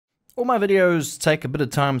All my videos take a bit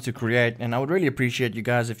of time to create, and I would really appreciate you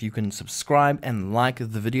guys if you can subscribe and like the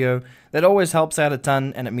video. That always helps out a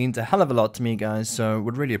ton, and it means a hell of a lot to me, guys, so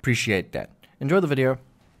would really appreciate that. Enjoy the video.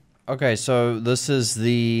 Okay, so this is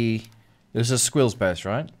Squill's base,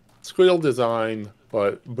 right? Squeal design,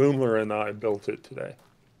 but Boomer and I built it today.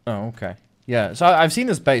 Oh, okay. Yeah, so I've seen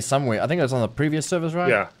this base somewhere. I think it was on the previous servers, right?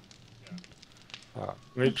 Yeah.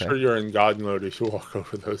 Make sure you're in God mode as you walk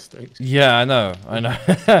over those things. Yeah, I know.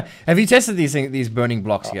 Have you tested these burning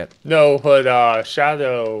blocks yet? No, but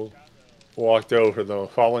Shadow walked over the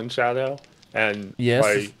Fallen Shadow, and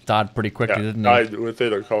yes, died pretty quickly, didn't he? Died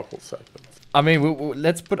within a couple seconds. I mean,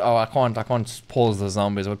 let's put. Oh, I can't pause the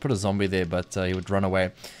zombies. I would put a zombie there, but he would run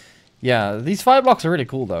away. Yeah, these fire blocks are really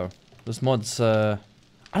cool though. This mod's. I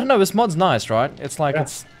don't know. This mod's nice, right? It's like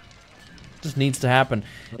it's just needs to happen.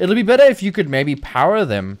 It'll be better if you could maybe power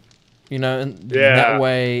them, you know, and that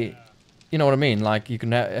way, you know what I mean? Like you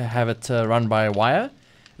can have it run by a wire,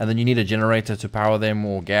 and then you need a generator to power them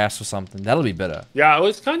or gas or something. That'll be better. Yeah, I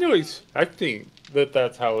was kind of expecting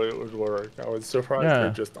that's how it would work. I was surprised they're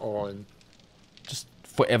just on. Just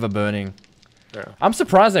forever burning. Yeah. I'm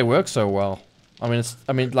surprised they work so well. I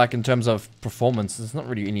mean, like in terms of performance, there's not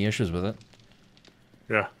really any issues with it.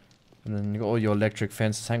 Yeah. And then you got all your electric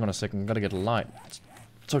fences. Hang on a second, gotta get a light. It's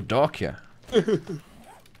so dark here. There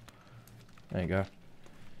you go.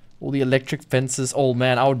 All the electric fences. Oh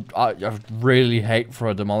man, I would really hate for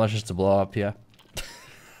a demolisher to blow up here.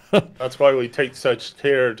 That's why we take such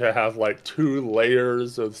care to have like 2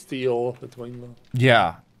 layers of steel between them.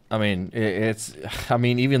 Yeah. I mean, I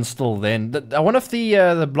mean, even still then. I wonder if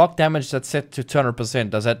the block damage that's set to 200%,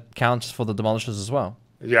 does that count for the demolishers as well?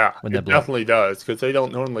 Yeah, it definitely does, because they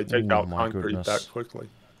don't normally take out concrete that quickly.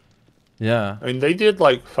 Yeah. I mean, they did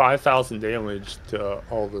like 5,000 damage to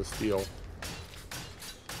all the steel.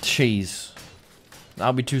 Jeez.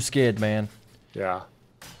 I'll be too scared, man. Yeah.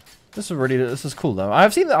 This is cool though.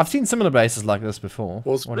 I've seen similar bases like this before.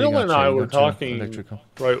 Well, Spill and I were talking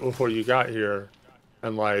right before you got here,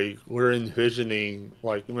 and like we're envisioning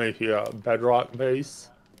like maybe a bedrock base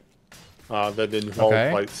that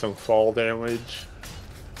involves like some fall damage.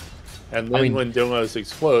 And then when demos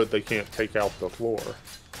explode, they can't take out the floor.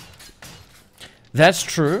 That's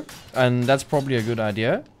true, and that's probably a good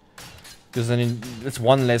idea. Because then it's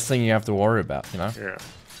one less thing you have to worry about, you know? Yeah.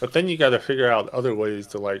 But then you gotta figure out other ways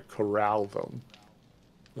to, like, corral them.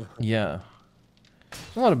 Yeah.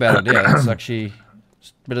 It's not a bad idea. It's actually...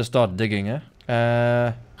 better start digging, eh?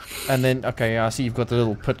 And then, okay, I see you've got the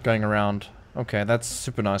little pit going around. Okay, that's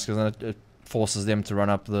super nice, because then it forces them to run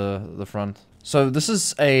up the front. So this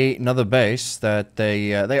is another base that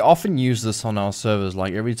they often use this on our servers.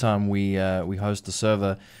 Like every time we host a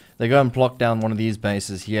server, they go and plop down one of these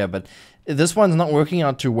bases here. But this one's not working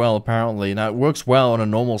out too well apparently. Now it works well on a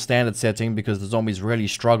normal standard setting because the zombies really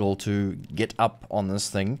struggle to get up on this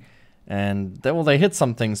thing, and they hit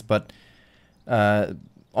some things, but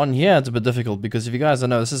on here it's a bit difficult because if you guys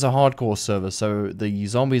don't know, this is a hardcore server, so the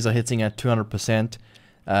zombies are hitting at 200%.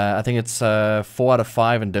 I think it's 4 out of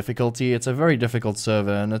 5 in difficulty. It's a very difficult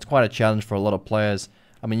server, and it's quite a challenge for a lot of players.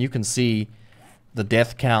 I mean, you can see the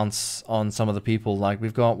death counts on some of the people. Like,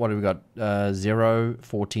 we've got, what have we got? 0,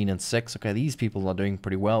 14, and 6. Okay, these people are doing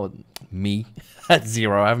pretty well. Me, at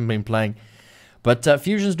 0, I haven't been playing. But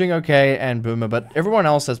Fusion's doing okay, and Boomer. But everyone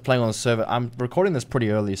else that's playing on the server, I'm recording this pretty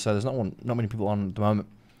early, so there's not many people on at the moment.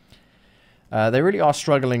 They really are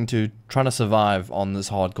struggling trying to survive on this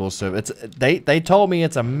hardcore server. They told me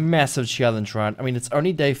it's a massive challenge, right? I mean, it's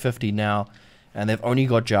only day 50 now, and they've only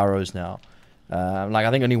got gyros now. Like,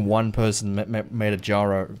 I think only one person made a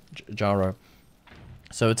gyro.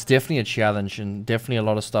 So it's definitely a challenge, and definitely a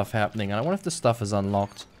lot of stuff happening. And I wonder if this stuff is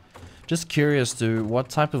unlocked. Just curious to what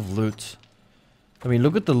type of loot. I mean,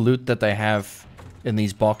 look at the loot that they have in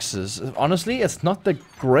these boxes. Honestly, it's not the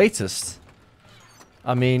greatest.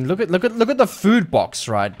 I mean, look at the food box,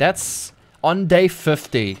 right? That's on day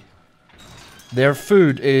 50. Their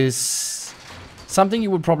food is something you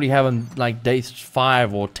would probably have on like day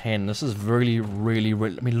 5 or 10. This is really.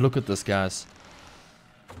 I mean, look at this, guys.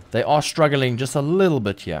 They are struggling just a little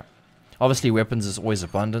bit here. Obviously, weapons is always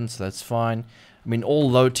abundant, so that's fine. I mean, all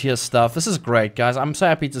low tier stuff. This is great, guys. I'm so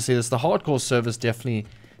happy to see this. The hardcore service definitely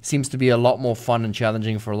seems to be a lot more fun and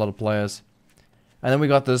challenging for a lot of players. And then we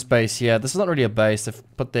got this base here. This is not really a base.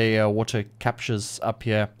 They've put their water captures up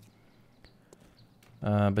here.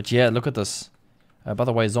 But yeah, look at this. By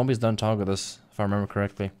the way, zombies don't target this, if I remember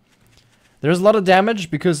correctly. There's a lot of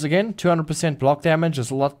damage because, again, 200% block damage.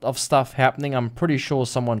 There's a lot of stuff happening. I'm pretty sure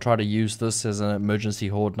someone tried to use this as an emergency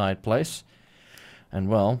horde night place. And,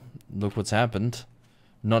 well, look what's happened.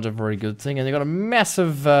 not a very good thing. And they got a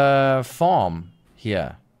massive farm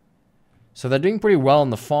here. So they're doing pretty well in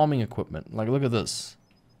the farming equipment. Like, look at this.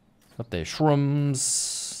 Got their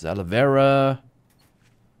shrooms, aloe vera,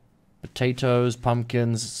 potatoes,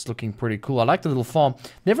 pumpkins. It's looking pretty cool. I like the little farm.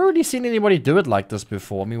 Never really seen anybody do it like this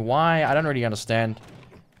before. I mean, why? I don't really understand.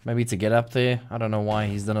 Maybe to get up there. I don't know why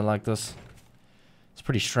he's done it like this. It's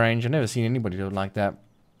pretty strange. I've never seen anybody do it like that.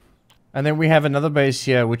 And then we have another base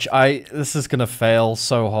here, which this is going to fail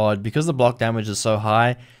so hard. Because the block damage is so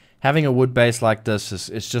high, having a wood base like this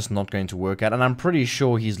is just not going to work out. And I'm pretty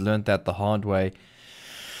sure he's learned that the hard way.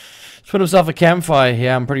 He's put himself a campfire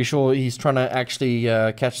here. I'm pretty sure he's trying to actually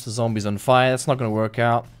catch the zombies on fire. That's not going to work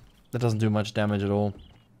out. That doesn't do much damage at all.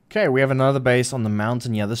 Okay, we have another base on the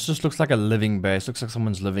mountain here. This just looks like a living base. Looks like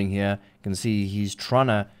someone's living here. You can see he's trying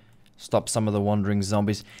to stop some of the wandering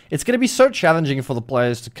zombies. It's going to be so challenging for the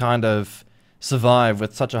players to kind of survive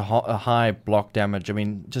with such a high block damage. I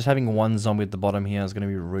mean, just having one zombie at the bottom here is going to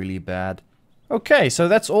be really bad. Okay, so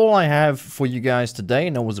that's all I have for you guys today.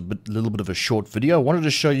 And it was a little bit of a short video. I wanted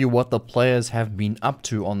to show you what the players have been up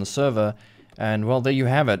to on the server. And, well, there you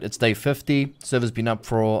have it. It's day 50. Server's been up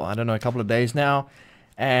for, I don't know, a couple of days now.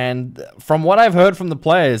 And from what I've heard from the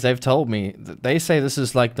players, they've told me that they say this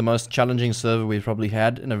is like the most challenging server we've probably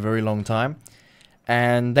had in a very long time.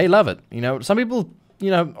 And they love it. You know, some people,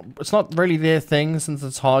 you know, it's not really their thing since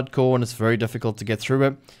it's hardcore and it's very difficult to get through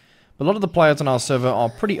it. But a lot of the players on our server are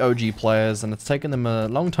pretty OG players, and it's taken them a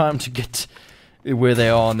long time to get where they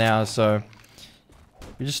are now. So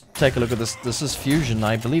we just take a look at this. This is Fusion.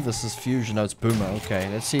 I believe this is Fusion. No, it's Boomer. Okay,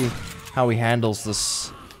 let's see how he handles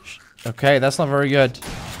this. Okay, that's not very good.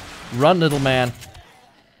 Run, little man.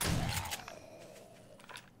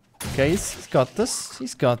 Okay, he's got this.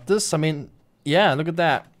 He's got this. I mean, yeah, look at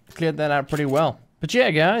that. Cleared that out pretty well. But yeah,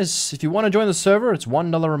 guys, if you want to join the server, it's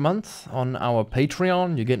 $1 a month on our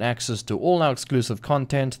Patreon. You get access to all our exclusive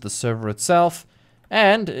content, the server itself.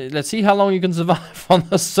 And let's see how long you can survive on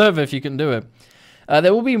the server if you can do it.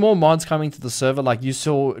 There will be more mods coming to the server. Like you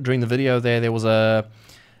saw during the video there was a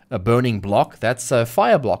burning block. That's a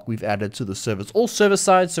fire block we've added to the server. It's all server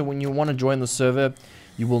side, so when you want to join the server,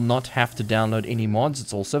 you will not have to download any mods.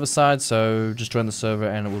 It's all server side, so just join the server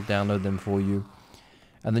and it will download them for you.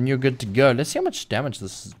 And then you're good to go. Let's see how much damage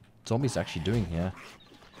this zombie's actually doing here.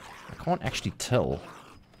 I can't actually tell.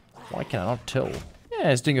 Why can I not tell?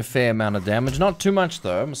 Yeah, it's doing a fair amount of damage. Not too much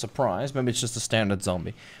though, I'm surprised. Maybe it's just a standard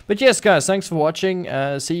zombie. But yes, guys, thanks for watching.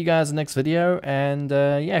 See you guys in the next video. And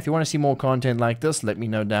yeah, if you want to see more content like this, let me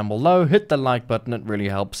know down below. Hit the like button, it really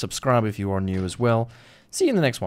helps. Subscribe if you are new as well. See you in the next one.